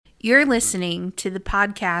You're listening to the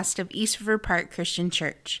podcast of East River Park Christian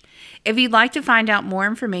Church. If you'd like to find out more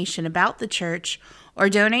information about the church or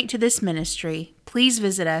donate to this ministry, please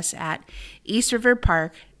visit us at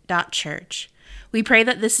eastriverpark.church. We pray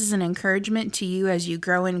that this is an encouragement to you as you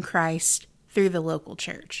grow in Christ through the local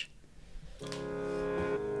church.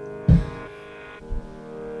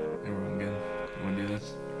 Everyone good? You want to do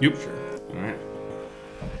this? Yep. Sure. All right.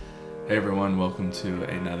 Hey everyone, welcome to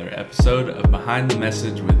another episode of Behind the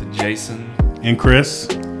Message with Jason And Chris.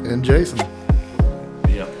 And Jason.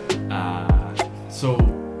 Yep. So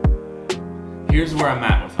here's where I'm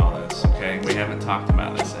at with all this, okay? We haven't talked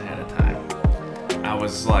about this ahead of time.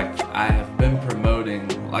 I have been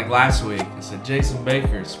promoting, like last week, I said Jason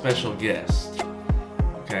Baker, special guest.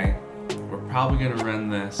 Okay? We're probably going to run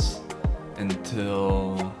this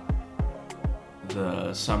until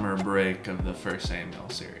the summer break of the First Samuel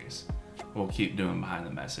series. We'll keep doing Behind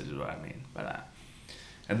the Message is what I mean by that.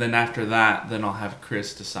 And then after that, then I'll have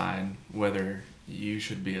Chris decide whether you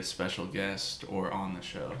should be a special guest or on the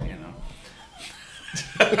show, you know.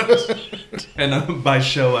 And by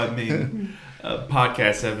show, I mean a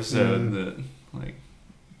podcast episode that, like,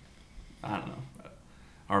 I don't know,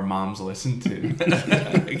 our moms listen to.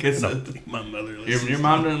 I guess My mother listens. Your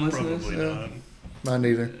mom doesn't listen to this? Probably not. Mine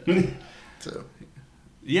neither. So.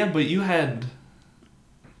 Yeah, but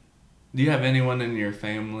do you have anyone in your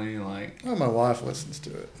family, like... Oh, my wife listens to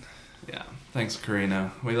it. Yeah. Thanks,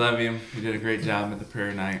 Karina. We love you. You did a great job at the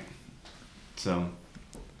prayer night. So,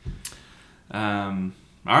 all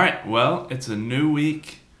right. Well, it's a new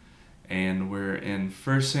week, and we're in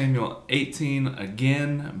 1 Samuel 18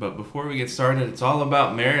 again. But before we get started, it's all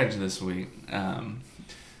about marriage this week. What are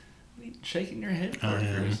you shaking your head for,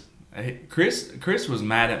 Chris? Hey, Chris was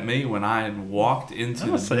mad at me when I had walked into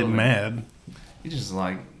the building. Mad. He just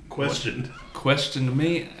like Questioned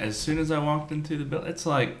me as soon as I walked into the building. It's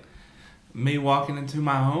like me walking into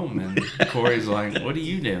my home, and Corey's like, "What are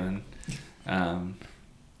you doing?" I'm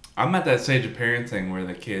at that stage of parenting where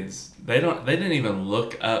the kids they didn't even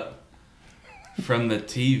look up from the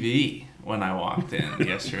TV when I walked in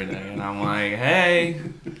yesterday, and I'm like, "Hey."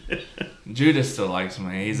 Judah still likes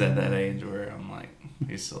me. He's at that age where I'm like,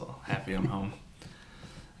 he's still happy I'm home.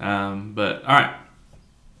 But all right,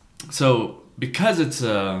 so because it's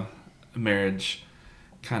a marriage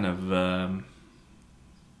kind of,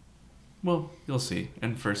 well, you'll see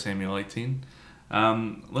in 1 Samuel 18.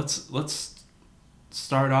 Let's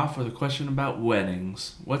start off with a question about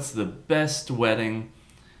weddings. What's the best wedding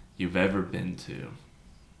you've ever been to?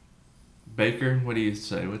 Baker, what do you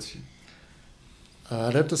say?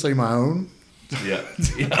 I'd have to say my own. Yeah,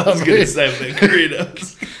 I was going to say Baker.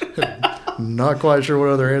 Not quite sure what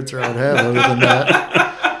other answer I'd have other than that.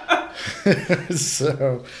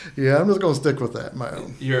 So, yeah, I'm just going to stick with that, my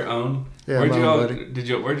own. Your own? Yeah, where'd my you own all wedding.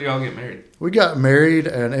 Where'd you all get married? We got married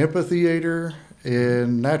at an amphitheater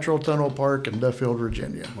in Natural Tunnel Park in Duffield,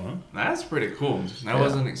 Virginia. Well, That's pretty cool. I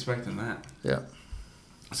wasn't expecting that. Yeah.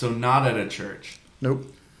 So not at a church. Nope.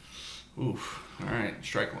 Oof. All right,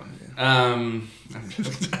 strike one. I'm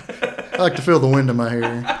just... I like to feel the wind in my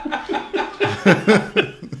hair.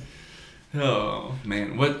 Oh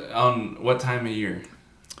man, what time of year?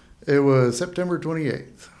 It was September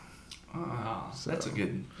 28th. Oh, that's a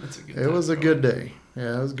good. It was a good day.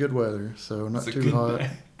 Yeah, it was good weather, so not too hot.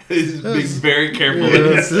 He's being very careful.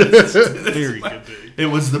 Yes. very good day. It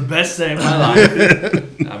was the best day of my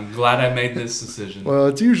life. I'm glad I made this decision. Well,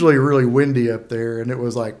 it's usually really windy up there, and it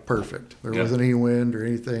was like perfect. There Yeah. wasn't any wind or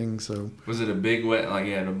anything, so. Was it a big wet? Like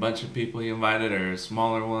you had a bunch of people you invited, or a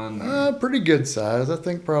smaller one? Pretty good size. I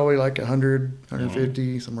think probably like 100,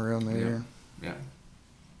 150, somewhere around there. Yeah.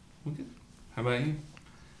 Well, good. How about you?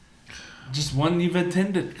 Just one you've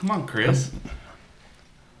attended. Come on, Chris.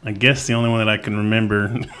 I guess the only one that I can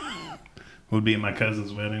remember would be at my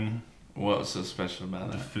cousin's wedding. What was so special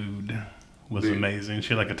about The that? food was amazing. She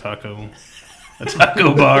had like a taco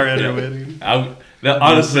bar at her wedding.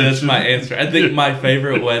 Honestly, that's my answer. I think my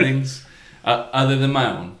favorite weddings, other than my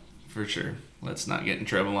own, for sure. Let's not get in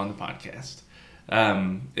trouble on the podcast.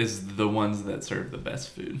 Is the ones that serve the best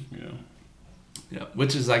food. Yeah. Yeah,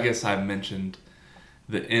 which is, I guess, I mentioned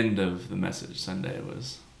the end of the message Sunday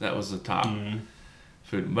was the top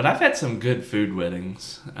food. But I've had some good food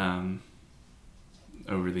weddings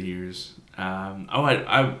over the years.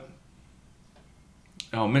 I'll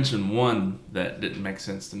mention one that didn't make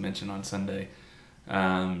sense to mention on Sunday.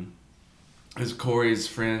 It was Corey's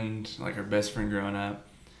friend, like her best friend growing up,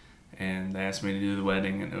 and they asked me to do the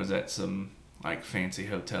wedding, and it was at some like fancy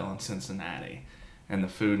hotel in Cincinnati, and the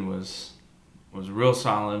food was real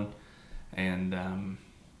solid, and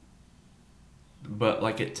but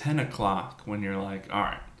like at 10 o'clock when you're like, all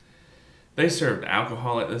right, they served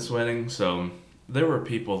alcohol at this wedding, so there were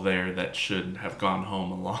people there that should have gone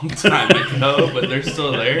home a long time ago, but they're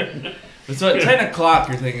still there. So at 10 o'clock,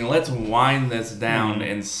 you're thinking, let's wind this down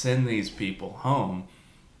and send these people home.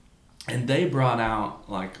 And they brought out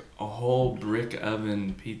like a whole brick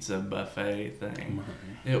oven pizza buffet thing.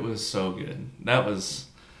 It was so good.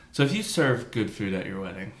 So if you serve good food at your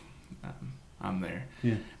wedding, I'm there.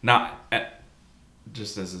 Yeah.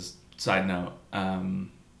 Just as a side note,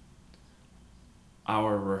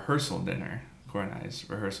 our rehearsal dinner, Corey and I's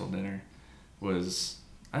rehearsal dinner, was,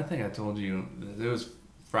 I think I told you, it was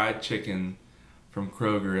fried chicken from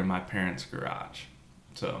Kroger in my parents' garage.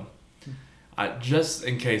 So, just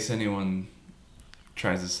in case anyone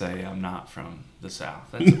tries to say I'm not from the South,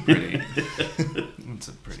 that's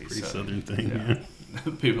a pretty southern thing. Yeah.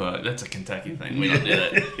 People are like, that's a Kentucky thing. We don't do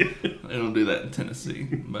that. They don't do that in Tennessee.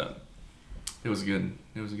 But it was good.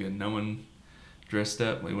 It was good. No one dressed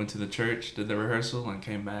up. We went to the church, did the rehearsal, and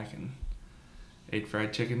came back and ate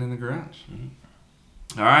fried chicken in the garage.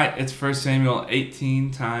 Mm-hmm. All right, it's 1 Samuel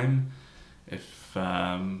 18 time. If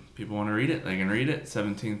people want to read it, they can read it,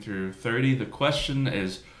 17 through 30. The question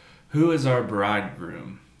is, who is our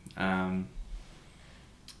bridegroom? And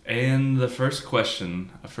the first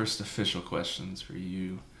official questions for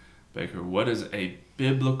you, Baker. What does a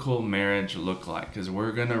biblical marriage look like? Because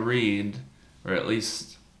we're going to read, or at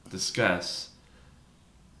least discuss,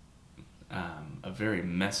 a very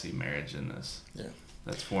messy marriage in this. Yeah.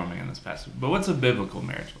 That's forming in this passage. But what's a biblical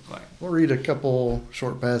marriage look like? We'll read a couple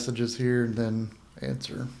short passages here and then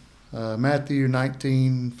answer. Matthew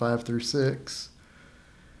 19, 5 through 6.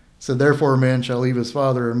 So therefore a man shall leave his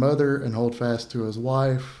father and mother and hold fast to his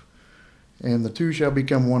wife, and the two shall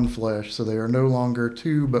become one flesh. So they are no longer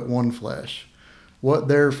two, but one flesh. What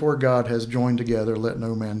therefore God has joined together, let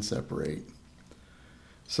no man separate.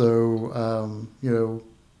 So,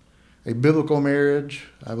 a biblical marriage,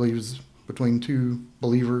 I believe, is between two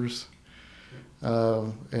believers.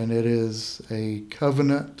 And it is a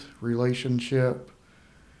covenant relationship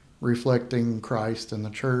reflecting Christ and the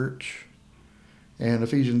church. And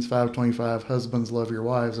Ephesians 5:25, husbands, love your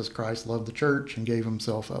wives as Christ loved the church and gave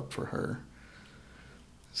himself up for her.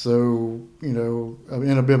 So,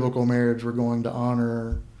 in a biblical marriage, we're going to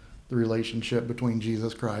honor the relationship between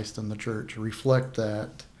Jesus Christ and the church, reflect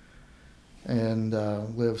that, and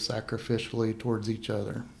live sacrificially towards each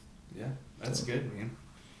other. Yeah, that's good, man.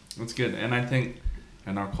 That's good. And I think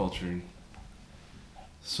in our culture,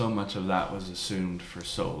 so much of that was assumed for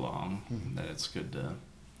so long that it's good to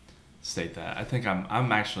state that. I think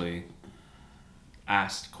I'm actually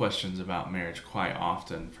asked questions about marriage quite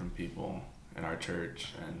often from people in our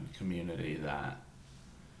church and community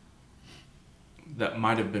that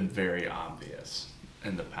might have been very obvious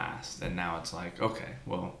in the past. And now it's like, okay,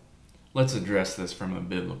 well, let's address this from a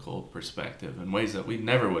biblical perspective in ways that we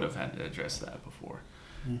never would have had to address that before.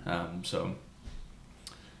 So,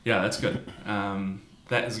 yeah, that's good.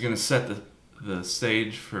 That is going to set the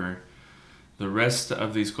stage for the rest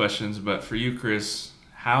of these questions. But for you, Chris,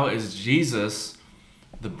 how is Jesus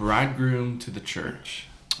the bridegroom to the church?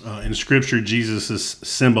 In Scripture, Jesus is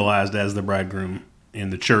symbolized as the bridegroom. In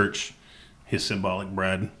the church, his symbolic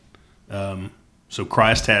bride. So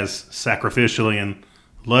Christ has sacrificially and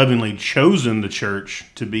lovingly chosen the church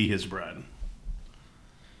to be his bride.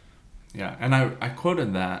 Yeah, and I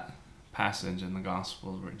quoted that passage in the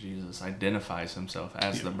Gospels where Jesus identifies himself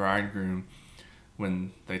as the bridegroom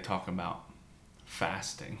when they talk about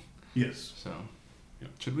fasting. Yes. So,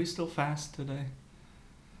 should we still fast today?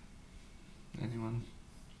 Anyone?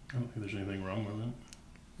 I don't think there's anything wrong with that.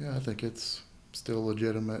 Yeah, I think it's still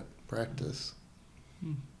legitimate practice.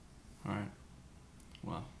 All right.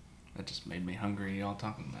 Well, that just made me hungry, y'all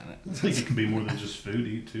talking about it. I think it could be more than just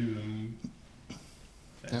foodie, too. I mean,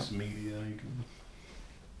 that's media. You can...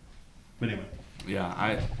 But anyway.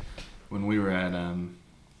 Yeah, when we were at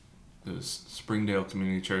the Springdale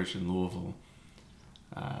Community Church in Louisville,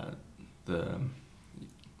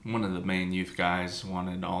 one of the main youth guys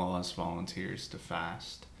wanted all of us volunteers to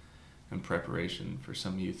fast in preparation for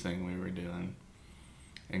some youth thing we were doing.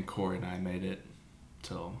 And Corey and I made it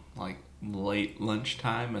till like late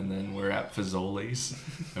lunchtime, and then we're at Fazoli's,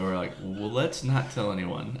 and we're like, well, let's not tell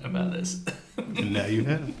anyone about this. And now you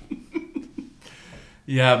have.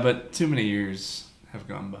 Yeah, but too many years have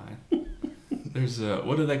gone by. There's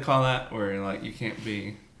what do they call that? Where like you can't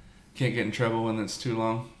get in trouble when it's too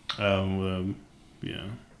long. Yeah.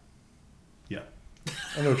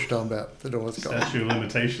 I know what you're talking about. I don't know what it's called. Statute of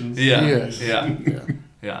limitations. Yeah. Yes.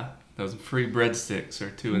 Yeah. Those free breadsticks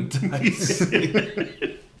are too enticing.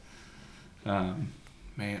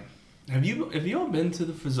 Man, have you all been to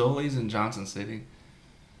the Fazoli's in Johnson City?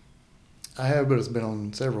 I have, but it's been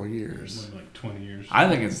on several years. Like 20 years. I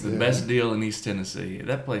think it's the Yeah. best deal in East Tennessee.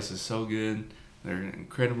 That place is so good. They're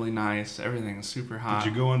incredibly nice. Everything is super hot.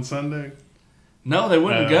 Did you go on Sunday? No, they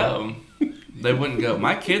wouldn't go. They wouldn't go.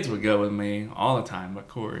 My kids would go with me all the time, but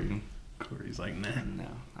Corey, Corey's like, nah. no.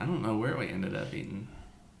 I don't know where we ended up eating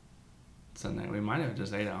Sunday. We might have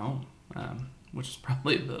just ate at home, which is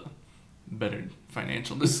probably the better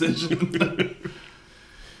financial decision.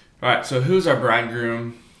 All right, so who's our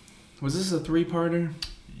bridegroom? Was this a three-parter?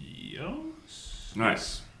 Yes. All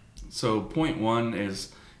right. So point one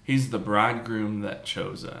is he's the bridegroom that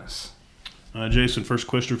chose us. Jason, first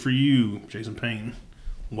question for you, Jason Payne.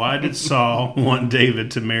 Why did Saul want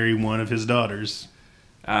David to marry one of his daughters?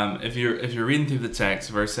 If you're reading through the text,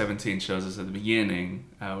 verse 17 shows us at the beginning,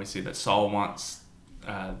 we see that Saul wants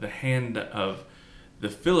the hand of the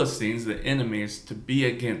Philistines, the enemies, to be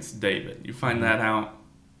against David. You find that out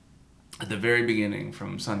at the very beginning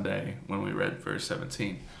from Sunday when we read verse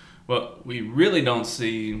 17. Well, we really don't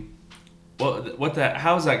see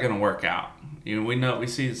how is that going to work out. We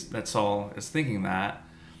see that Saul is thinking that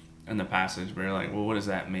in the passage, but you're like, well, what does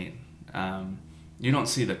that mean? You don't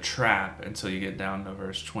see the trap until you get down to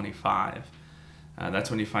verse 25.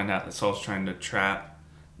 That's when you find out that Saul's trying to trap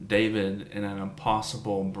David in an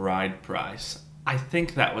impossible bride price. I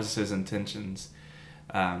think that was his intentions,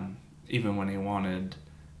 even when he wanted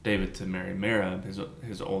David to marry Merab,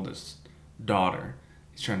 his oldest daughter.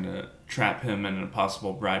 He's trying to trap him in an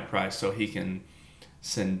impossible bride price so he can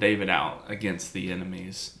send David out against the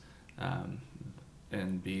enemies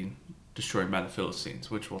and be destroyed by the Philistines,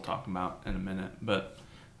 which we'll talk about in a minute. But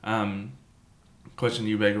question to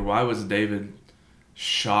you, Baker, why was David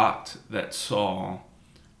shocked that Saul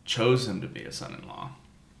chose him to be a son-in-law?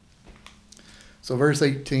 So verse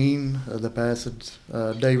 18 of the passage,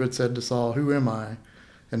 David said to Saul, "Who am I,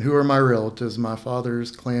 and who are my relatives, my father's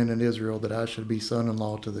clan in Israel, that I should be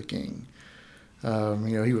son-in-law to the king?"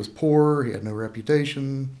 He was poor, he had no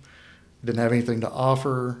reputation, didn't have anything to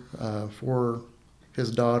offer for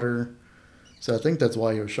his daughter. So I think that's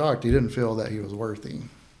why he was shocked. He didn't feel that he was worthy.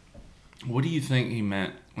 What do you think he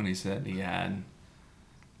meant when he said he had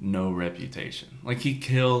no reputation? Like, he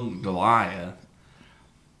killed Goliath,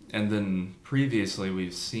 and then previously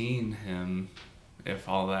we've seen him, if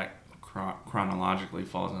all that chronologically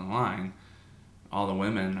falls in line, all the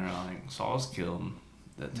women are like, Saul's killed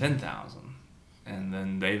the 10,000. And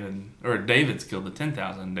then David's killed the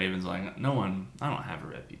 10,000. David's like, I don't have a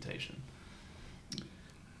reputation.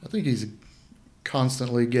 I think he's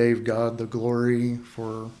constantly gave God the glory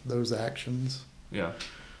for those actions. Yeah.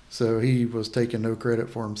 So he was taking no credit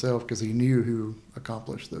for himself because he knew who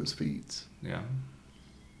accomplished those feats. Yeah.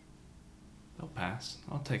 They'll pass.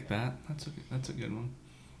 I'll take that. That's a good one.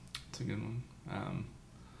 That's a good one.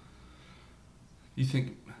 You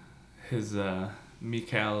think his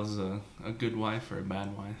Michal is a good wife or a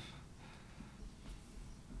bad wife?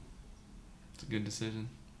 It's a good decision.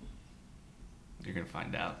 You're gonna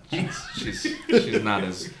find out. She's not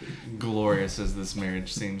as glorious as this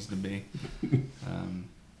marriage seems to be.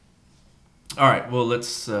 All right. Well,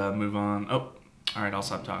 let's move on. Oh, all right. I'll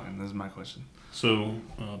stop talking. This is my question. So,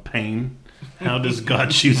 Payne, how does God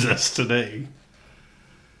choose us today?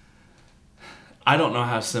 I don't know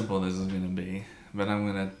how simple this is gonna be, but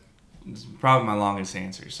it's probably my longest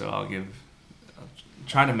answer. So I'll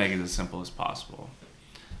try to make it as simple as possible.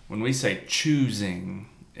 When we say choosing,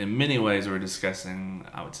 in many ways we're discussing,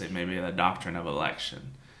 I would say, maybe the doctrine of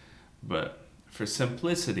election. But for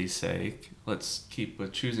simplicity's sake, let's keep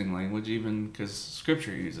with choosing language, even because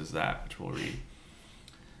Scripture uses that, which we'll read.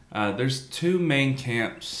 There's two main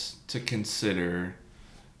camps to consider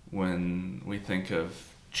when we think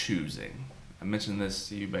of choosing. I mentioned this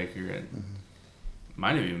to you, Baker, it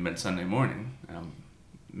might have even been Sunday morning,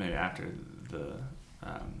 maybe after the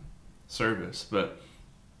service, but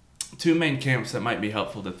two main camps that might be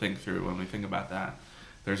helpful to think through when we think about that.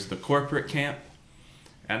 There's the corporate camp,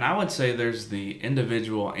 and I would say there's the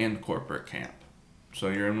individual and corporate camp. So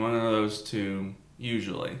you're in one of those two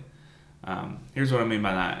usually. Here's what I mean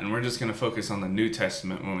by that, and we're just going to focus on the New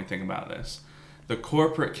Testament when we think about this. The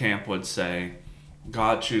corporate camp would say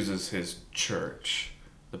God chooses his church,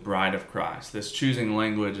 the bride of Christ. This choosing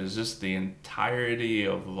language is just the entirety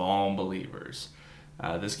of all believers.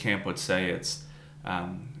 This camp would say it's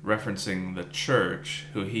referencing the church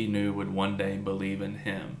who he knew would one day believe in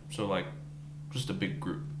him. So like just a big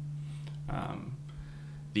group.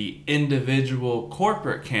 The individual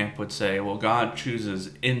corporate camp would say, well, God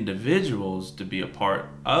chooses individuals to be a part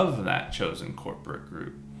of that chosen corporate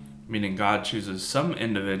group, meaning God chooses some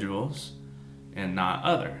individuals and not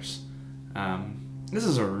others. This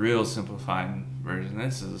is a real simplified version.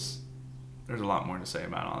 This is there's a lot more to say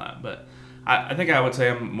about all that. But I think I would say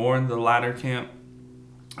I'm more in the latter camp.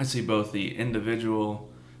 I see both the individual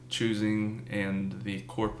choosing and the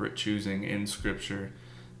corporate choosing in Scripture.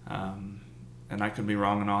 And I could be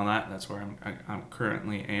wrong on all that. That's where I'm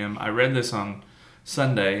currently am. I read this on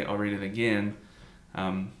Sunday. I'll read it again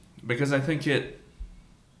because I think it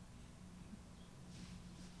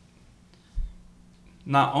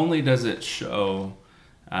not only does it show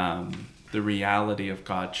the reality of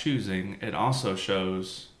God choosing, it also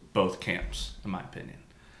shows both camps, in my opinion.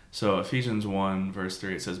 So Ephesians 1, verse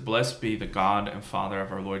 3, it says, "Blessed be the God and Father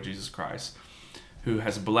of our Lord Jesus Christ, who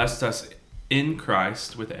has blessed us in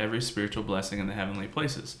Christ with every spiritual blessing in the heavenly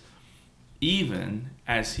places, even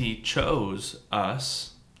as he chose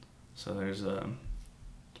us," so there's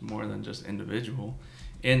more than just individual,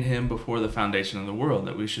 "in him before the foundation of the world,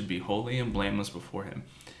 that we should be holy and blameless before him.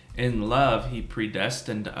 In love he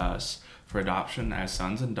predestined us for adoption as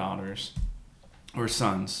sons and daughters," or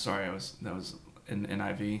sons, sorry, that was an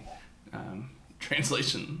NIV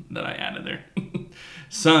translation that I added there.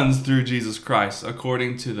 "Sons through Jesus Christ,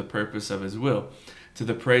 according to the purpose of his will, to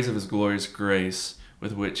the praise of his glorious grace,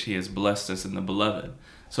 with which he has blessed us in the beloved."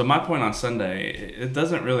 So my point on Sunday, it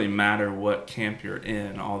doesn't really matter what camp you're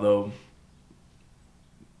in, although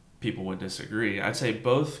people would disagree. I'd say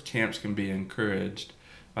both camps can be encouraged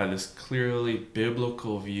by this clearly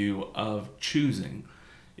biblical view of choosing.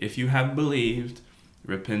 If you have believed,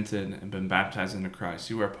 repented, and been baptized into Christ,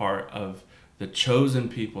 you are part of the chosen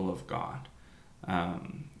people of God.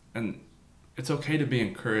 And it's okay to be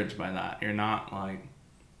encouraged by that. You're not like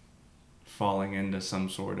falling into some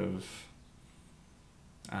sort of,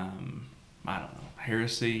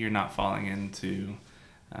 heresy. You're not falling into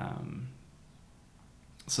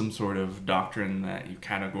some sort of doctrine that you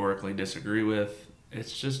categorically disagree with.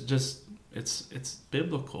 It's just it's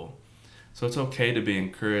biblical. So it's okay to be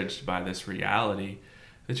encouraged by this reality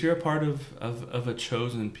that you're a part of a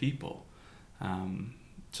chosen people.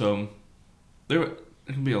 So there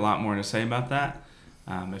can be a lot more to say about that.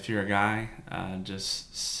 If you're a guy,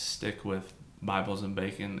 just stick with Bibles and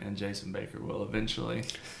Bacon, and Jason Baker will eventually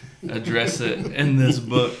address it in this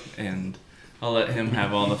book, and I'll let him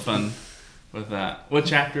have all the fun with that. What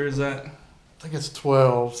chapter is that? I think it's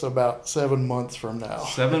 12, so about 7 months from now.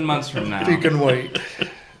 7 months from now. If you can wait.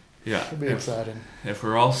 Yeah. It'll be exciting. If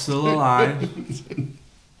we're all still alive.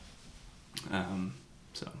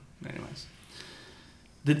 So, anyways.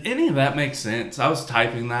 Did any of that make sense? I was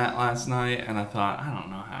typing that last night, and I thought, I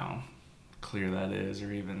don't know how clear that is,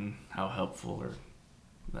 or even how helpful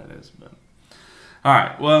that is. But all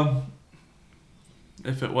right, well,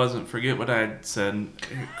 if it wasn't, forget what I had said.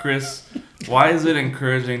 Chris, why is it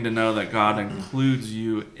encouraging to know that God includes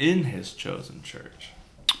you in his chosen church?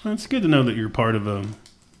 Well, it's good to know that you're part of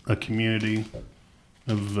a community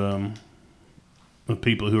of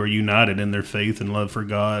people who are united in their faith and love for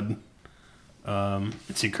God.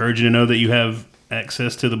 It's encouraging to know that you have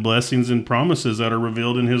access to the blessings and promises that are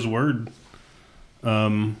revealed in his word.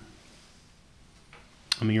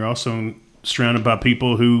 You're also surrounded by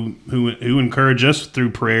people who encourage us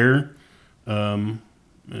through prayer, and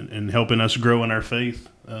helping us grow in our faith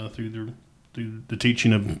through the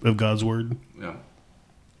teaching of God's word. Yeah.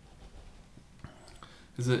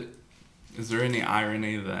 Is there any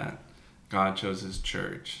irony that God chose his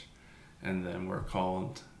church, and then we're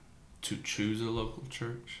called to choose a local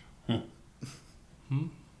church?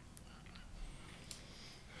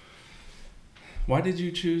 Why did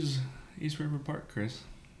you choose East River Park, Chris?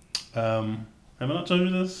 Have I not told you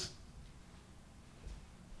this?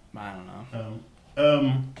 I don't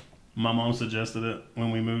know. My mom suggested it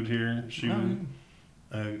when we moved here. She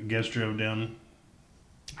guest drove down.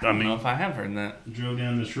 I don't know if I have heard that. Drove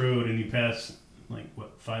down this road and you pass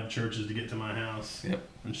 5 churches to get to my house. Yep.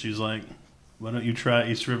 And she's like, "Why don't you try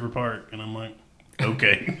East River Park?" And I'm like,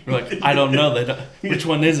 "Okay." We're like, I don't know. Which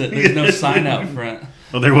one is it? There's no sign out front.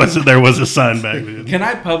 Well, there was a sign back then. Can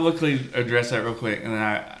I publicly address that real quick, and then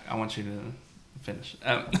I want you to finish.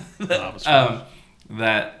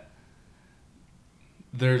 That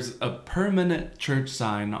there's a permanent church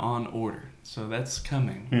sign on order, so that's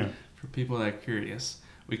coming. Yeah. For people that are curious.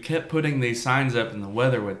 We kept putting these signs up, and the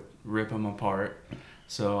weather would rip them apart.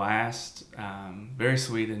 So I asked, very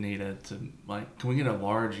sweet Anita, to can we get a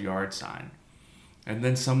large yard sign? And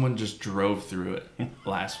then someone just drove through it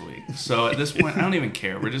last week. So at this point, I don't even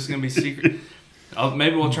care. We're just going to be secret.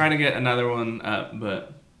 Maybe we'll try to get another one up,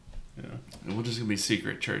 but we're just going to be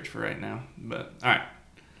secret church for right now. But, all right.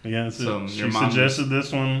 Yeah, so she suggested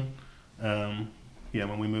this one. When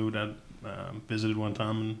we moved, I visited one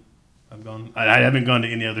time, and I've gone. I haven't gone to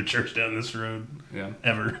any other church down this road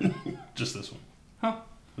ever. Just this one. Huh.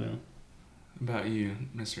 Yeah. about you,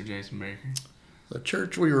 Mr. Jason Baker? The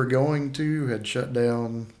church we were going to had shut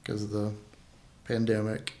down because of the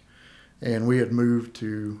pandemic, and we had moved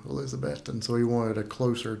to Elizabeth, and so we wanted a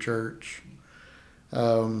closer church.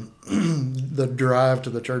 The drive to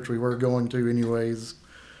the church we were going to anyways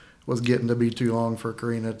was getting to be too long for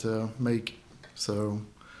Karina to make, so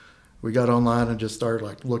we got online and just started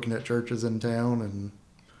like looking at churches in town and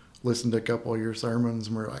listened to a couple of your sermons,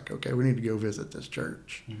 and we're like, okay, we need to go visit this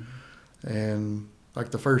church. And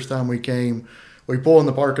like the first time we came, we pull in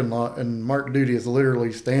the parking lot, and Mark Duty is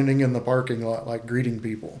literally standing in the parking lot, like greeting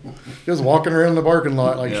people, just walking around the parking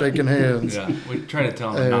lot, like shaking hands. Yeah, we try to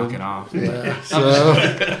tell him to knock it off. Yeah. So,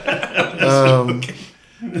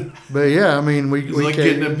 but yeah, I mean, we like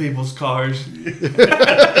came, getting in people's cars.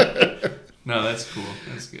 No, that's cool.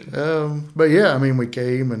 That's good. But yeah, I mean, we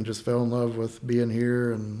came and just fell in love with being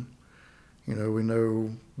here, and we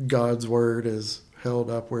know God's word is held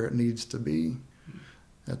up where it needs to be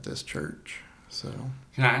at this church. So,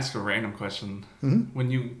 can I ask a random question? Mm-hmm.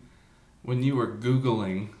 When you were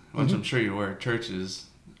Googling, which I'm sure you were, churches,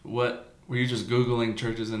 what were you just Googling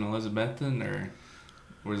churches in Elizabethton, or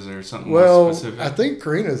was there something more specific? I think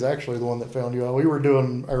Karina's actually the one that found you. We were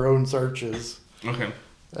doing our own searches. Okay.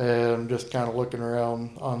 And just kind of looking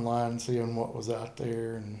around online, seeing what was out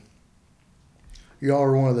there. And y'all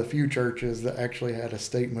were one of the few churches that actually had a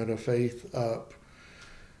statement of faith up.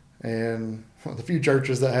 And one of the few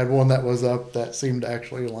churches that had one that was up that seemed to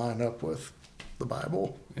actually line up with the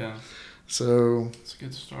Bible. Yeah. So it's a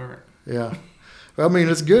good start. Yeah. Well, I mean,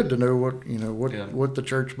 it's good to know what the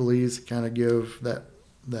church believes, kind of give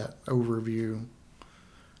that overview.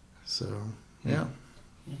 So, yeah.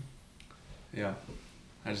 Yeah.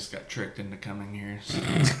 I just got tricked into coming here. So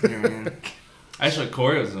here I am. Actually,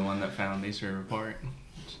 Corey was the one that found East River Park.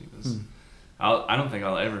 She was. I don't think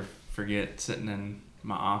I'll ever forget sitting in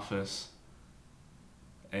my office,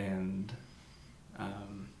 and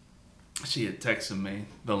she had texted me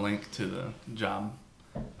the link to the job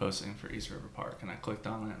posting for East River Park, and I clicked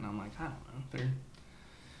on it, and I'm like, I don't know, they're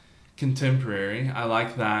contemporary. I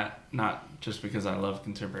like that, not just because I love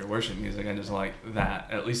contemporary worship music. I just like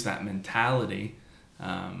that, at least that mentality.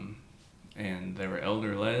 And they were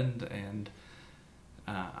elder led, and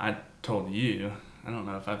I told you, I don't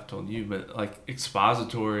know if I've told you, but like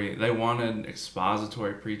expository, they wanted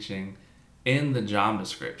expository preaching in the job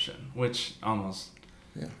description, which almost,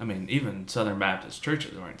 I mean, even Southern Baptist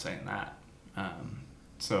churches weren't saying that.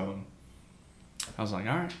 So I was like,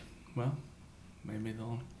 all right, well, maybe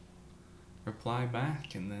they'll reply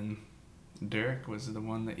back. And then Derek was the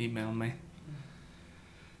one that emailed me.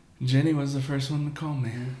 Jenny was the first one to call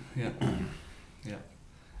me. Yeah. Yeah.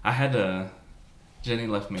 I had Jenny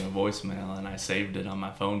left me a voicemail, and I saved it on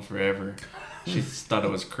my phone forever. She thought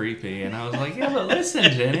it was creepy, and I was like, yeah, but listen,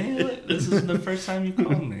 Jenny, this is the first time you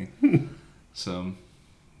called me. So,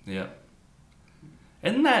 yeah.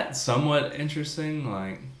 Isn't that somewhat interesting?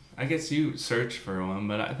 Like, I guess you search for one,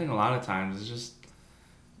 but I think a lot of times it's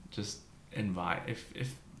just invite.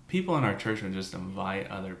 If people in our church would just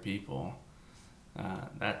invite other people, you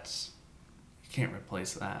can't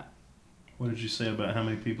replace that. What did you say about how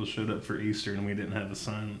many people showed up for Easter and we didn't have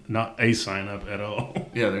not a sign up at all?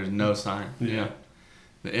 Yeah, there's no sign. Yeah.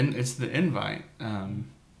 It's the invite. And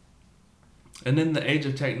in the age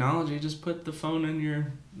of technology, just put the phone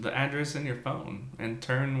in the address in your phone and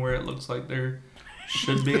turn where it looks like there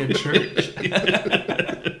should be a church.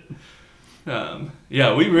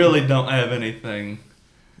 Yeah, we really don't have anything.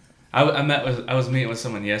 I was meeting with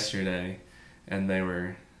someone yesterday, and they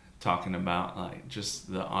were talking about like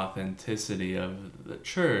just the authenticity of the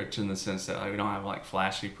church, in the sense that like we don't have like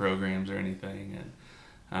flashy programs or anything,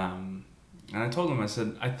 and I told them, I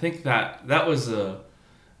said, I think that was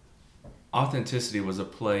authenticity was a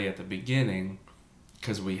play at the beginning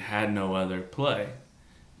because we had no other play,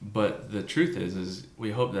 but the truth is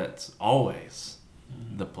we hope that's always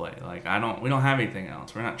the play. Like we don't have anything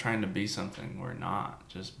else. We're not trying to be something we're not.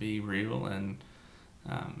 Just be real, and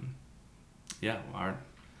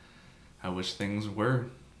I wish things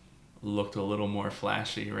looked a little more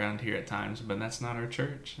flashy around here at times, but that's not our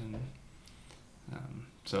church. And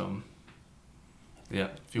so, yeah,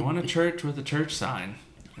 if you want a church with a church sign,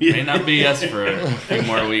 it may not be us for a few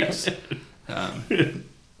more weeks. All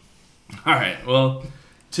right, well,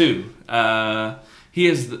 2.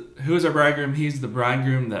 Who is our bridegroom? He's the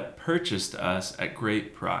bridegroom that purchased us at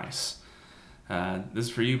great price. This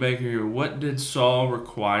is for you, Baker. What did Saul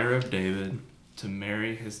require of David to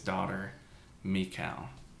marry his daughter, Michal?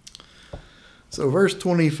 So verse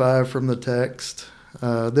 25 from the text,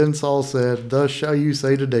 then Saul said, "Thus shall you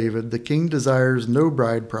say to David, the king desires no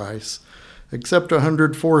bride price, except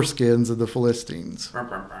 100 foreskins of the Philistines,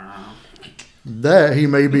 that he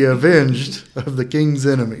may be avenged of the king's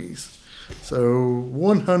enemies. So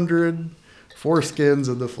 100 foreskins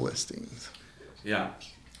of the Philistines. Yeah.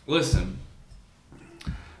 Listen,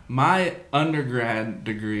 my undergrad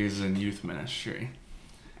degree is in youth ministry.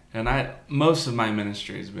 And most of my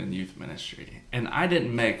ministry has been youth ministry. And I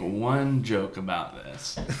didn't make one joke about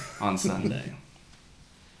this on Sunday.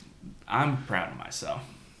 I'm proud of myself.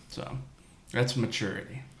 So that's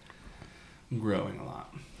maturity. I'm growing a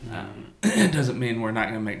lot. It doesn't mean we're not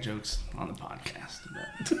going to make jokes on the podcast.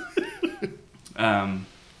 But,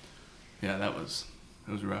 yeah, it was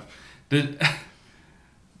rough. When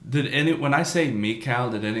I say Michal,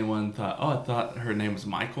 did anyone I thought her name was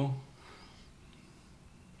Michael?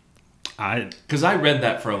 Because I read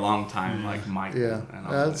that for a long time, like Michael. Yeah,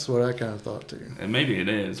 that's what I kind of thought too. And maybe it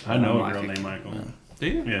is. I know a girl named Michael. Yeah. Do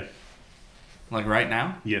you? Yeah. Like right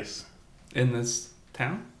now? Yes. In this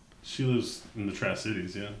town? She lives in the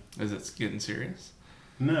Tri-Cities, yeah. Is it getting serious?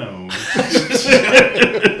 No.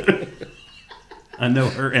 I know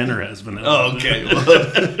her and her husband. Oh, okay. Well,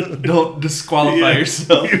 don't disqualify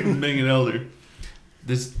yourself from being an elder.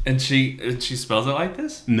 And she spells it like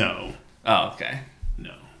this? No. Oh, okay.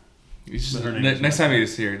 No. You just, next time you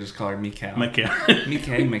see her, just call her Michal. Michal.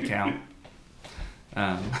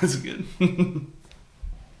 That's good.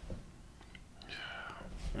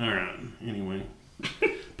 All right. Anyway,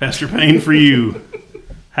 Pastor Payne, for you,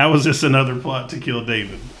 how was this another plot to kill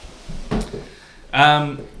David?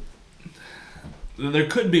 There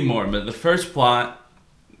could be more, but the first plot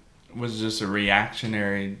was just a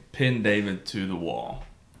reactionary pin David to the wall.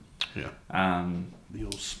 Yeah. The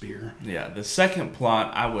old spear. Yeah. The second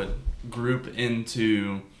plot I would group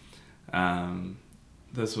into.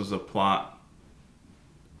 This was a plot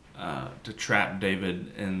to trap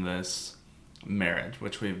David in this marriage,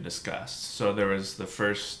 which we've discussed. So there was the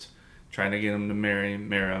first trying to get him to marry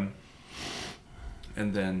Merab,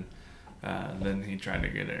 and then he tried to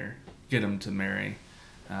get him to marry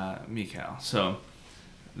Michal. So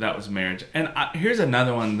that was marriage. And here's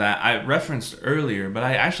another one that I referenced earlier, but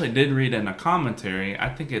I actually did read in a commentary.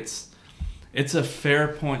 I think it's a fair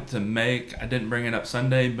point to make. I didn't bring it up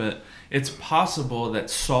Sunday, but it's possible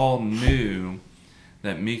that Saul knew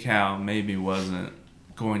that Michal maybe wasn't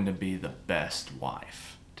going to be the best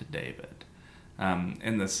wife to David,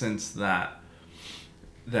 in the sense that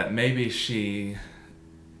maybe she,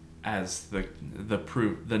 as the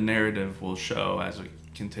proof, the narrative will show as we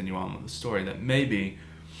continue on with the story, that maybe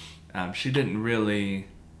she didn't really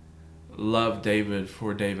love David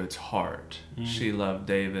for David's heart. She loved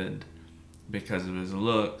David because of his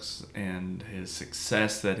looks and his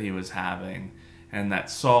success that he was having, and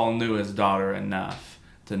that Saul knew his daughter enough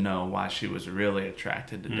to know why she was really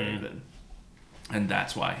attracted to David. And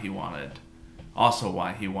that's why he wanted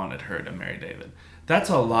her to marry David. That's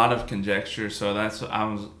a lot of conjecture, so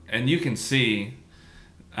and you can see,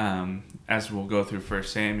 as we'll go through 1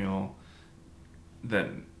 Samuel, that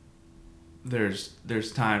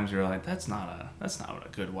there's times you're like, that's not what a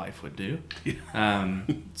good wife would do.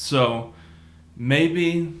 So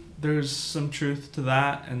maybe there's some truth to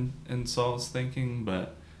that in Saul's thinking,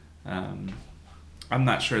 but I'm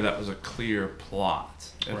not sure that was a clear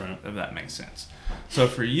plot, if that makes sense. So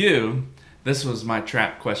for you, this was my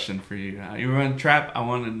trap question for you. You were on trap. I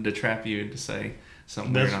wanted to trap you to say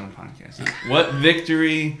something weird on the podcast. What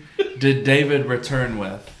victory did David return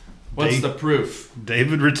with? What's the proof?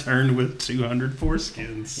 David returned with 200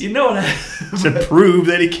 foreskins. You know what? To prove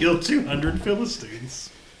that he killed 200 Philistines.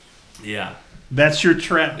 Yeah. That's your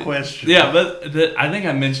trap question. Yeah, but I think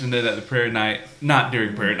I mentioned it at the prayer night. Not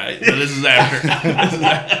during prayer night, but this is after.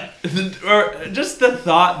 Or just the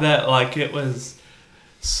thought that, like, it was...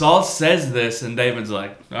 Saul says this, and David's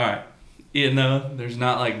like, all right. There's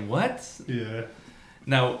not like, what? Yeah.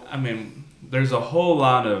 Now, I mean, there's a whole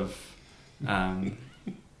lot of...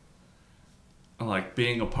 like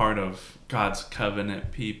being a part of God's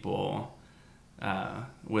covenant people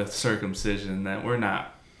with circumcision that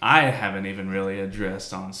I haven't even really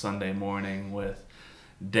addressed on Sunday morning with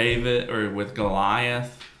David or with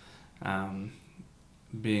Goliath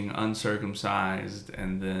being uncircumcised,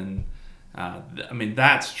 and then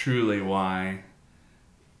that's truly why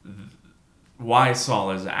Saul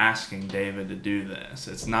is asking David to do this.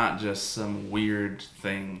 It's not just some weird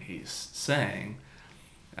thing he's saying.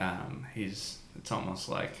 It's almost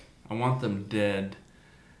like, I want them dead,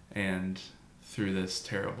 and through this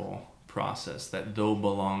terrible process that they'll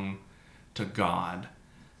belong to God,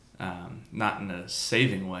 not in a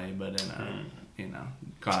saving way, but in a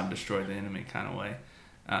God destroy the enemy kind of way.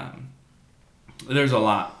 There's a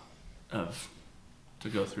lot of to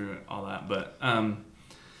go through all that. But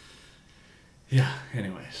yeah.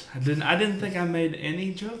 Anyways, I didn't think I made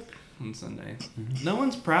any joke on Sunday. No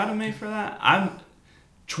one's proud of me for that. I'm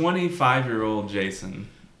 25-year-old Jason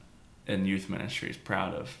in youth ministry is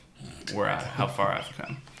proud of how far I've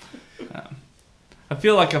come. I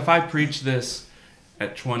feel like if I preach this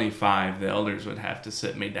at 25, the elders would have to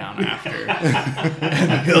sit me down after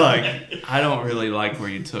and be like, I don't really like where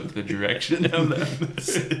you took the direction of that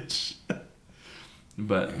message.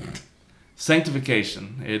 But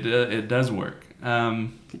sanctification, it does work. All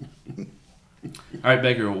right,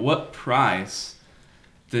 Baker, what price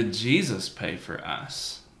did Jesus pay for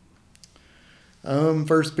us? 1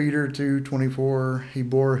 Peter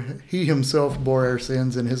 2:24, he himself bore our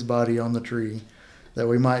sins in his body on the tree, that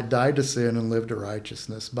we might die to sin and live to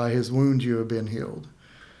righteousness. By his wounds you have been healed.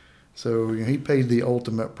 So he paid the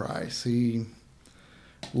ultimate price. He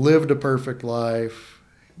lived a perfect life.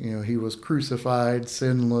 He was crucified,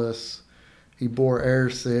 sinless. He bore our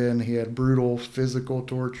sin. He had brutal physical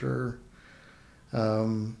torture.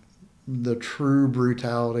 The true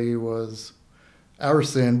brutality was our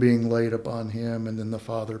sin being laid upon him, and then the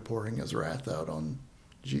Father pouring his wrath out on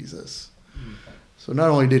Jesus. So not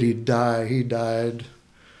only did he died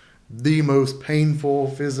the most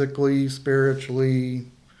painful, physically, spiritually,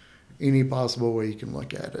 any possible way you can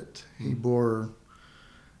look at it. He bore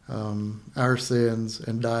our sins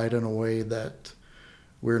and died in a way that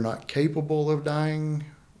we're not capable of dying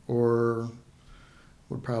or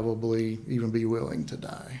would probably even be willing to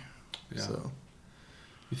die. Yeah. So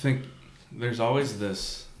You think there's always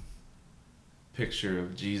this picture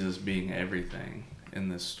of Jesus being everything in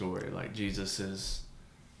this story. Like Jesus is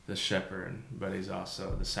the shepherd, but he's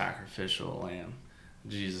also the sacrificial lamb.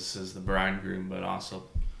 Jesus is the bridegroom, but also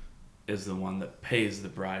is the one that pays the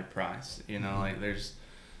bride price. Like there's,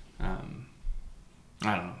 I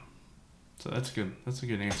don't know. So that's good. That's a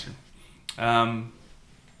good answer.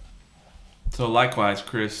 So likewise,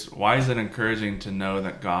 Chris, why is it encouraging to know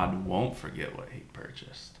that God won't forget what he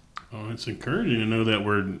purchased? Oh, it's encouraging to know that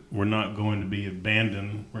we're not going to be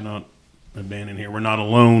abandoned. We're not abandoned here. We're not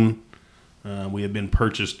alone. We have been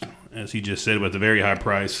purchased, as he just said, with a very high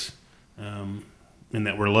price, and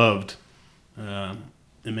that we're loved. It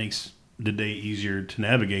makes the day easier to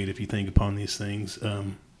navigate if you think upon these things.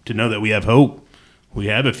 To know that we have hope. We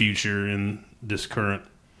have a future in this current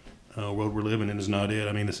world we're living in is not it.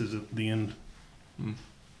 I mean, this is the end.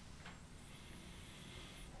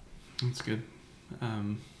 That's good.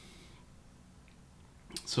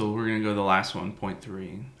 So we're going to go to the last one, point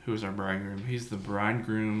 3. Who is our bridegroom? He's the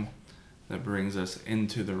bridegroom that brings us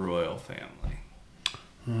into the royal family.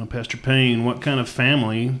 Pastor Payne, what kind of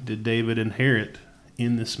family did David inherit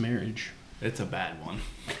in this marriage? It's a bad one.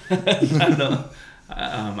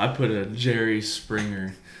 I put a Jerry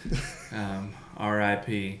Springer,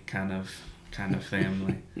 R.I.P. kind of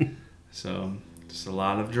family. So just a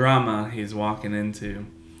lot of drama he's walking into.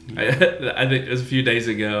 I think it was a few days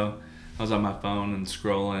ago. I was on my phone and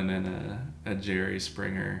scrolling, and a Jerry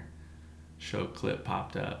Springer show clip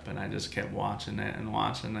popped up, and I just kept watching it, and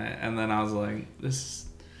then I was like,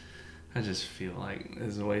 I just feel like this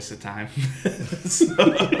is a waste of time. So,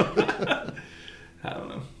 I don't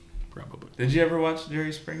know. Probably. Did you ever watch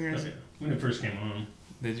Jerry Springer? Okay. When it first came on.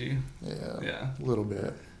 Did you? yeah, a little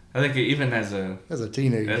bit. I think even as a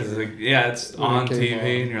teenager. It's when on it came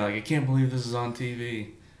TV, on. and you're like, I can't believe this is on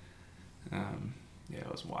TV. It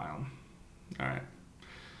was wild. All right.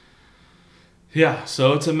 Yeah,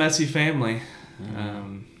 so it's a messy family.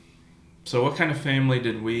 So what kind of family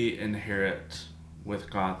did we inherit with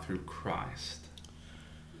God through Christ?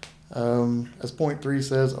 As point 3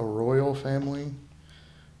 says, a royal family,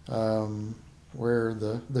 where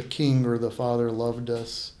the king or the father loved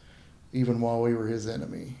us even while we were his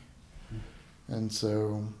enemy. And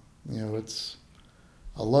so, it's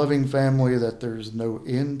a loving family that there's no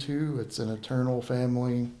end to. It's an eternal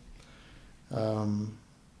family.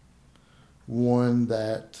 One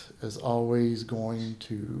that is always going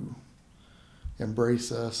to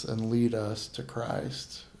embrace us and lead us to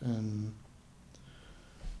Christ. And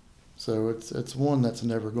so it's one that's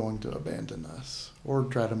never going to abandon us or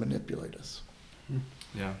try to manipulate us.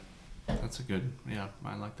 Yeah, that's a good,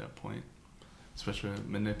 I like that point. Especially with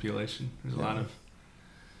manipulation. There's a lot of,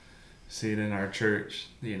 see it in our church,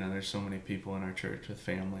 there's so many people in our church with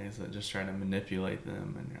families that just try to manipulate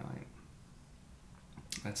them, and you're like,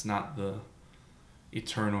 that's not the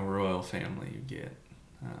eternal royal family you get.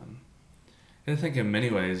 And I think in many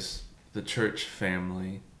ways, the church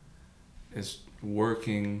family is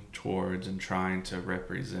working towards and trying to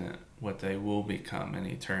represent what they will become in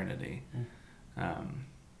eternity.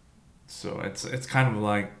 So it's kind of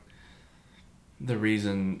like, the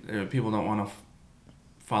reason people don't want to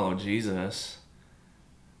follow Jesus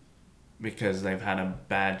because they've had a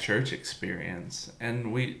bad church experience.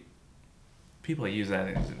 And people use that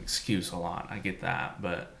as an excuse a lot. I get that,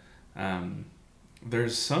 but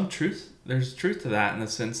there's some truth. There's truth to that in the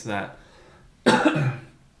sense that,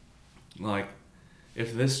 like,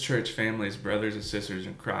 if this church family is brothers and sisters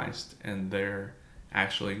in Christ and they're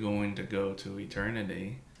actually going to go to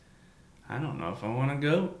eternity, I don't know if I want to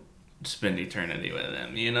go spend eternity with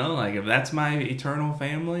them. You know, like, if that's my eternal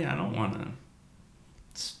family, I don't want to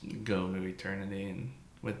go to eternity and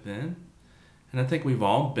with them. And I think we've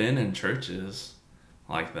all been in churches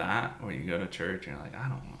like that, where you go to church and you're like, I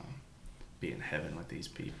don't want to be in heaven with these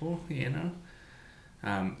people, you know?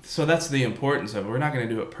 So that's the importance of it. We're not going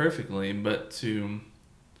to do it perfectly, but to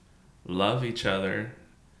love each other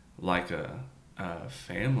like a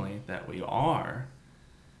family that we are,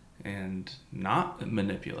 and not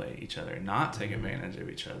manipulate each other, not take advantage of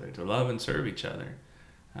each other, to love and serve each other.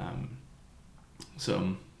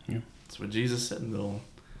 So that's what Jesus said. They'll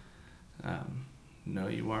know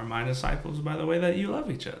you are my disciples by the way that you love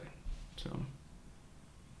each other. So,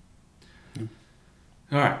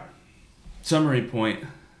 all right. Summary point.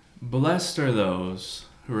 Blessed are those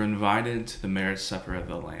who are invited to the marriage supper of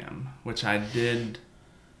the Lamb, which I did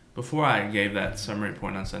before I gave that summary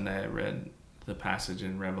point on Sunday. I read the passage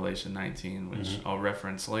in Revelation 19, which I'll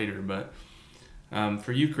reference later. But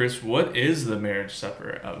for you, Chris, what is the marriage supper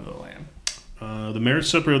of the Lamb? The marriage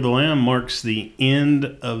supper of the Lamb marks the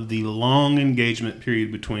end of the long engagement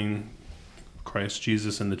period between Christ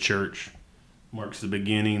Jesus and the church. Marks the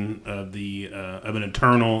beginning of of an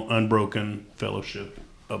eternal, unbroken fellowship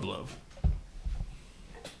of love.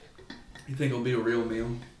 You think it'll be a real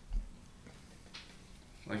meal?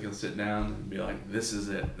 Like, you'll sit down and be like, "This is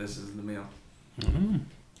it. This is the meal." Mm-hmm.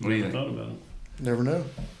 What do you think? Thought about it. Never know.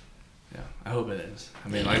 Yeah, I hope it is. I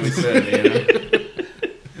mean, like we said,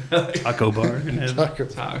 Taco bar in heaven.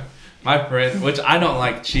 Taco. My friend, which I don't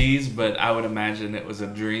like cheese, but I would imagine it was a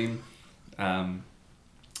dream.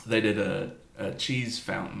 They did a cheese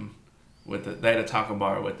fountain they had a taco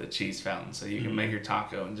bar with a cheese fountain, so you can make your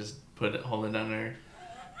taco and just hold it under.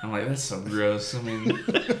 I'm like, that's so gross. I mean,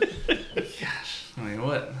 gosh. I mean,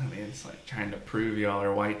 what? I mean, it's like trying to prove y'all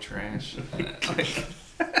are white trash.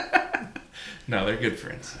 No, they're good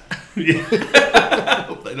friends. Yeah. I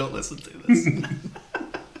hope they don't listen to this.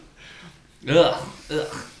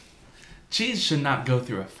 Ugh. Cheese should not go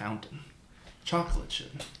through a fountain. Chocolate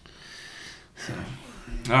should. So,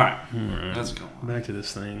 all right. Let's go on. Back to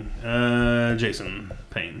this thing. Jason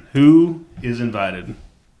Payne. Who is invited?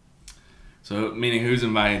 So, meaning who's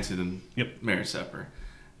invited to the marriage supper?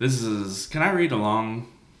 This is, can I read a long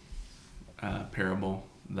parable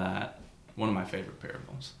one of my favorite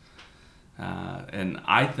parables. And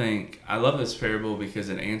I love this parable because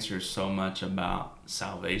it answers so much about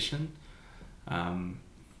salvation.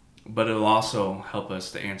 But it'll also help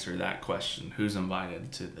us to answer that question, who's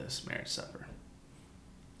invited to this marriage supper?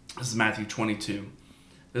 This is Matthew 22.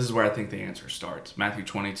 This is where I think the answer starts. Matthew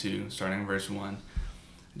 22, starting in verse 1.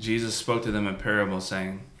 Jesus spoke to them in parable,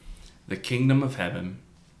 saying, "The kingdom of heaven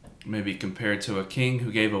may be compared to a king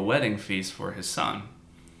who gave a wedding feast for his son,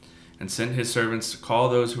 and sent his servants to call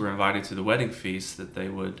those who were invited to the wedding feast,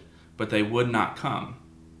 but they would not come.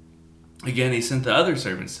 Again, he sent the other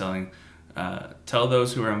servants, telling, tell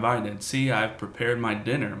those who are invited, see, I've prepared my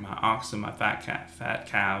dinner. My oxen, my fat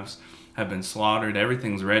calves have been slaughtered.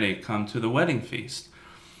 Everything's ready. Come to the wedding feast."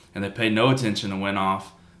 And they paid no attention and went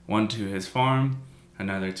off, one to his farm,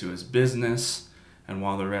 another to his business. And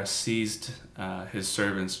while the rest seized his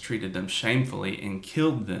servants, treated them shamefully, and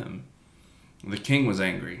killed them. The king was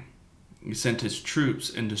angry. He sent his troops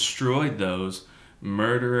and destroyed those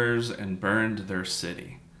murderers and burned their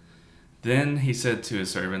city. Then he said to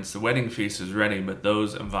his servants, "The wedding feast is ready, but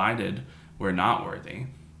those invited were not worthy.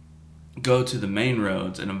 Go to the main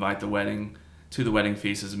roads and invite to the wedding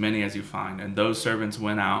feast as many as you find." And those servants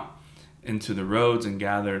went out into the roads and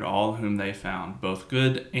gathered all whom they found, both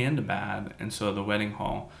good and bad, and so the wedding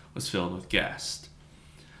hall was filled with guests.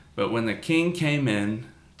 But when the king came in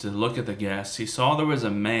to look at the guests, he saw there was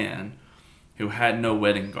a man who had no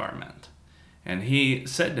wedding garment. And he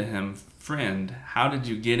said to him, "Friend, how did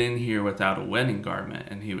you get in here without a wedding garment?"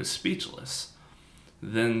 And he was speechless.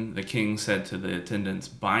 Then the king said to the attendants,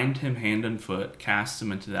 "Bind him hand and foot, cast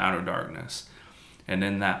him into the outer darkness. And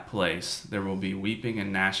in that place there will be weeping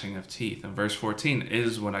and gnashing of teeth." And verse 14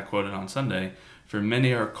 is what I quoted on Sunday. "For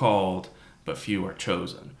many are called, but few are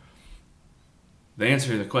chosen." The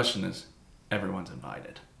answer to the question is everyone's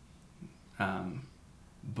invited.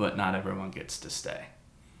 But not everyone gets to stay.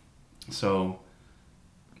 So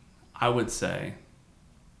I would say,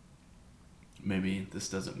 maybe this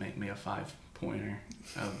doesn't make me a 5-pointer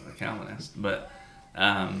of a Calvinist, but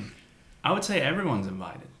I would say everyone's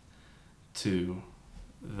invited to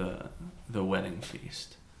the wedding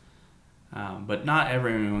feast. But not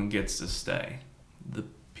everyone gets to stay. The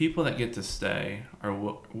people that get to stay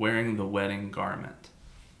are wearing the wedding garment.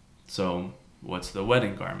 So, what's the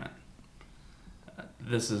wedding garment?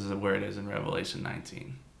 This is where it is in Revelation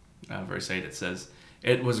 19. Verse 8, it says,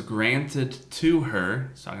 "It was granted to her,"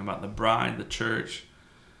 it's talking about the bride, the church,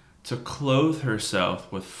 "to clothe herself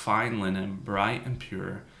with fine linen, bright and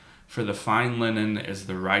pure, for the fine linen is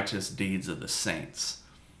the righteous deeds of the saints."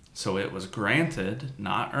 So it was granted,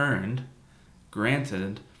 not earned,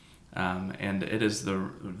 granted, and it is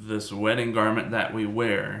this wedding garment that we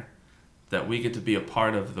wear, that we get to be a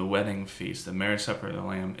part of the wedding feast, the marriage supper of the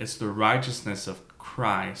Lamb. It's the righteousness of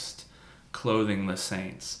Christ clothing the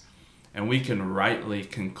saints. And we can rightly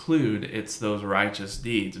conclude it's those righteous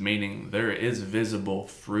deeds, meaning there is visible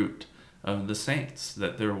fruit of the saints,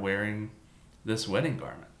 that they're wearing this wedding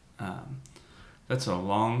garment. That's a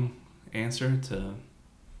long answer to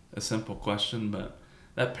a simple question, but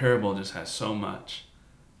that parable just has so much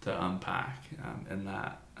to unpack in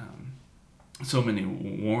that. So many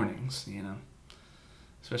warnings,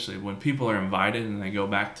 especially when people are invited and they go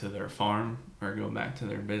back to their farm or go back to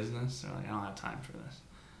their business. They're like, I don't have time for this.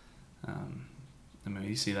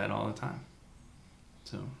 You see that all the time.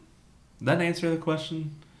 So, did that answer the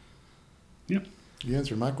question? Yep. You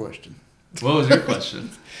answered my question. What was your question?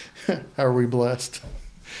 How are we blessed?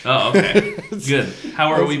 Oh, okay. Good. How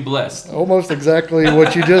are we blessed? Almost exactly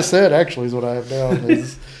what you just said, actually, is what I have down.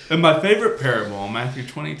 And my favorite parable, Matthew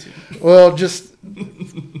 22. Well, just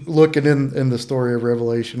looking in the story of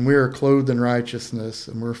Revelation, we are clothed in righteousness,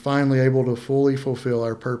 and we're finally able to fully fulfill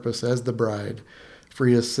our purpose as the bride,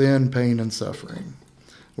 free of sin, pain, and suffering.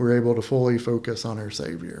 We're able to fully focus on our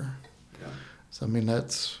Savior. Yeah. So,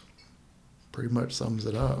 that's pretty much sums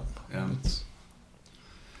it up. Yeah.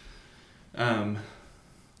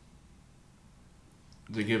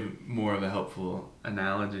 To give more of a helpful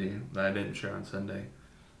analogy that I didn't share on Sunday,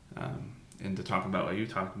 and to talk about what you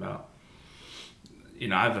talked about,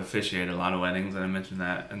 I've officiated a lot of weddings, and I mentioned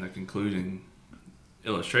that in the concluding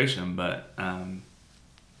illustration, but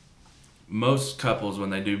most couples, when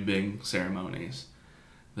they do big ceremonies,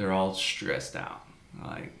 they're all stressed out.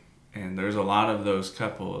 And there's a lot of those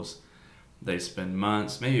couples, they spend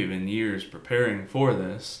months, maybe even years preparing for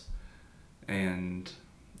this, and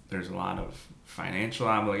there's a lot of financial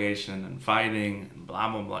obligation and fighting and blah,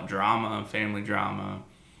 blah, blah, drama and family drama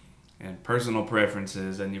and personal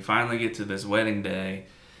preferences. And you finally get to this wedding day,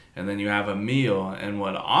 and then you have a meal. And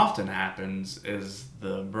what often happens is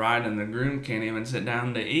the bride and the groom can't even sit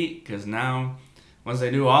down to eat, because now, once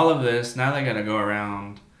they do all of this, now they got to go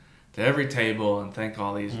around to every table and thank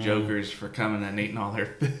all these jokers for coming and eating all their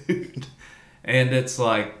food. And it's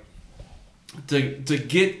like, to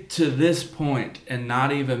get to this point and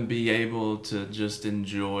not even be able to just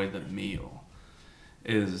enjoy the meal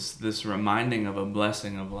is this reminding of a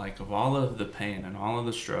blessing of all of the pain and all of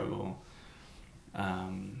the struggle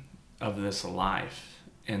of this life,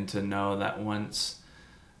 and to know that once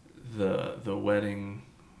the wedding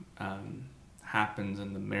happens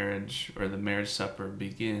and the marriage or the marriage supper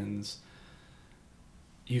begins,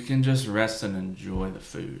 you can just rest and enjoy the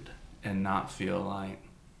food and not feel like,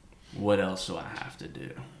 what else do I have to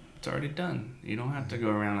do? It's already done. You don't have to go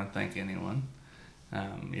around and thank anyone.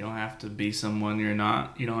 You don't have to be someone you're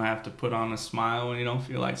not. You don't have to put on a smile when you don't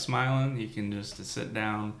feel like smiling. You can just sit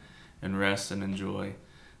down and rest and enjoy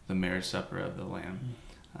the marriage supper of the Lamb.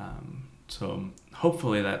 So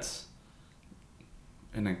hopefully that's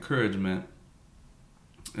an encouragement.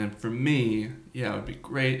 And for me, it would be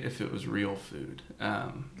great if it was real food.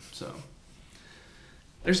 So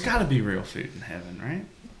there's got to be real food in heaven, right?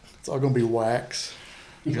 It's all going to be wax.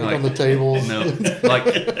 Like, on the tables. No,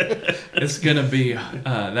 it's going to be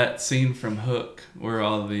that scene from Hook where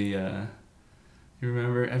all the, you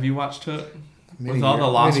remember, have you watched Hook? With all the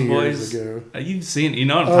Lost Boys? You've seen, you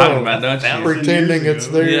know what I'm talking about, don't you? Pretending it's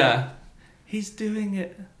there. Yeah. He's doing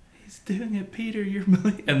it, Peter, you're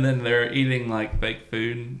and then they're eating fake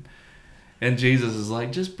food. And Jesus is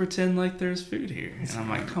like, just pretend like there's food here. And I'm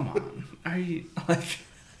like, come on. Are you,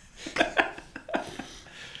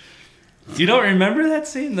 You don't remember that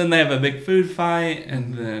scene? Then they have a big food fight,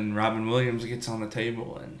 and then Robin Williams gets on the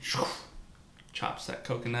table and chops that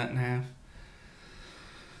coconut in half.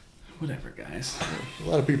 Whatever, guys. A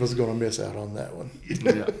lot of people's going to miss out on that one.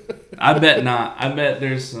 Yeah. I bet not. I bet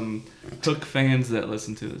there's some Hook fans that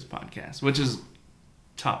listen to this podcast, which is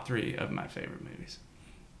top 3 of my favorite movies.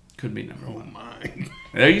 Could be number Oh one. my.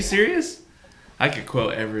 Are you serious? I could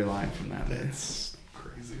quote every line from that movie. That's the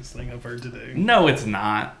craziest thing I've heard today. No, it's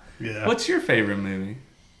not. Yeah. What's your favorite movie?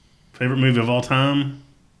 Favorite movie of all time?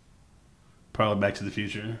 Probably Back to the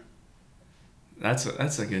Future. That's a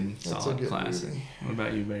good, That's a solid good classic. movie. What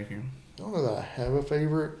about you, Baker? I don't know that I have a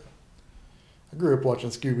favorite. I grew up watching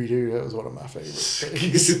Scooby-Doo. That was one of my favorite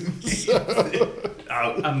things.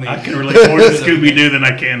 I can relate more to Scooby-Doo than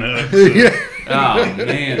I can Hook. So. Yeah. Oh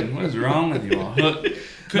man, what is wrong with you all? Hook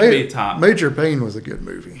could be top. Major Payne was a good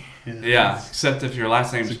movie. Yeah, except if your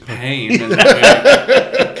last name's Payne and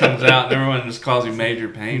that movie comes out and everyone just calls you Major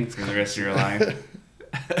Payne for the rest of your life.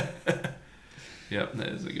 Yep, that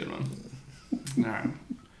is a good one.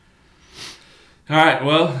 All right.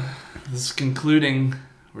 Well, this is concluding.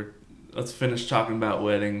 Let's finish talking about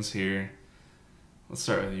weddings here. Let's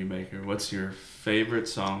start with you, Baker. What's your favorite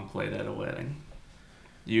song played at a wedding?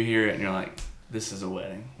 You hear it and you're like, "This is a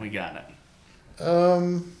wedding. We got it."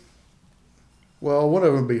 Well, one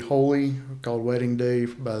of them would be Holy, called Wedding Day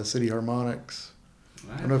by the City Harmonics.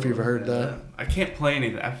 I don't know if you've ever heard that. I can't play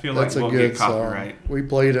anything. I feel That's like a we'll good get copyright. song. We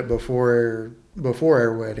played it before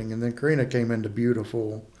our wedding, and then Karina came into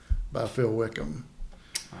Beautiful by Phil Wickham,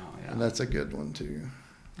 Oh yeah, and that's a good one too.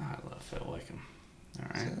 I love Phil Wickham. All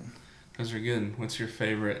right, So, those are good. What's your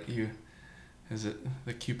favorite? Is it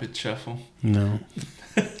the Cupid Shuffle? No.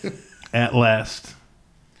 At Last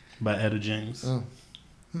by Etta James. oh,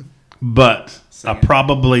 But Sing I it.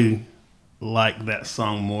 probably like that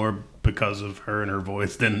song more because of her and her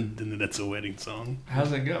voice than that's a wedding song.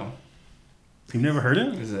 How's it go? You've never heard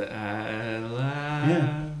it? Is it At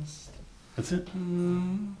Last? That's it.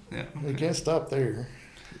 Yeah. you can't stop there.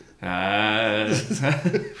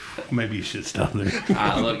 Maybe you should stop there.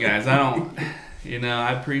 Look, guys,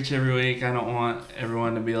 I preach every week. I don't want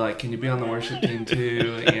everyone to be like, can you be on the worship team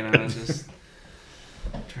too? Just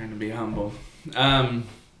trying to be humble. I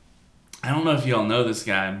don't know if y'all know this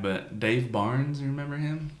guy, but Dave Barnes, you remember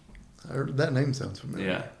him? That name sounds familiar.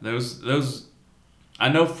 Yeah. Those, I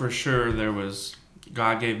know for sure there was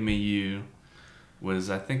God Gave Me You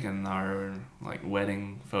was, I think, in our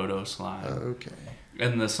wedding photo slide. Okay.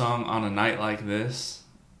 And the song On a Night Like This,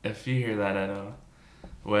 if you hear that at a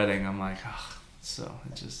wedding, I'm like, oh, so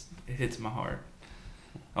it hits my heart.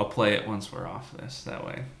 I'll play it once we're off this, that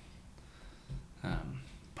way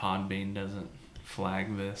Podbean doesn't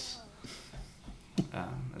flag this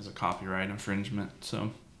as a copyright infringement.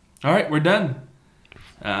 So, all right, we're done.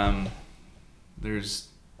 There's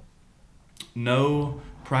no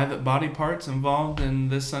private body parts involved in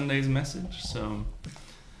this Sunday's message, so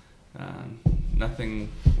nothing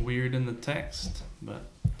weird in the text, but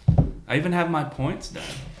I even have my points done.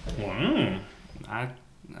 Wow. I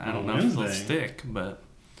don't know if they'll stick, but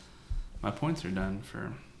my points are done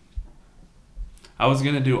for... I was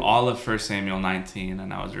going to do all of 1 Samuel 19,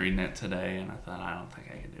 and I was reading it today, and I thought, I don't think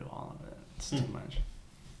I can do all of it. It's too much.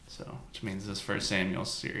 So, which means this 1 Samuel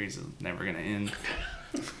series is never going to end.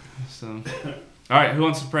 So, all right, who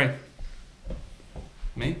wants to pray?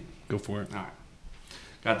 Me? Go for it. All right.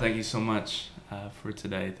 God, thank you so much for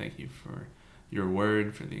today. Thank you for your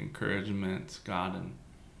word, for the encouragement, God,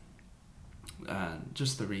 and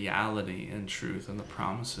just the reality and truth and the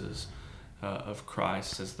promises of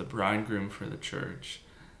Christ as the bridegroom for the church.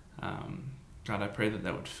 God, I pray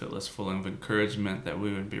that would fill us full of encouragement, that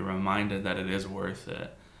we would be reminded that it is worth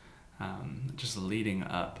it, just leading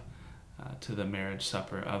up to the marriage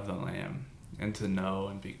supper of the Lamb, and to know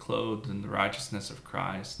and be clothed in the righteousness of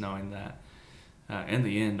Christ, knowing that in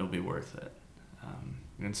the end it'll be worth it.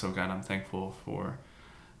 And so, God, I'm thankful for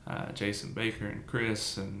Jason Baker and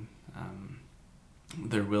Chris and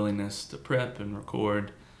their willingness to prep and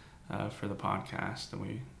record for the podcast. And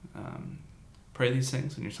we pray these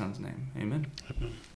things in your son's name. Amen.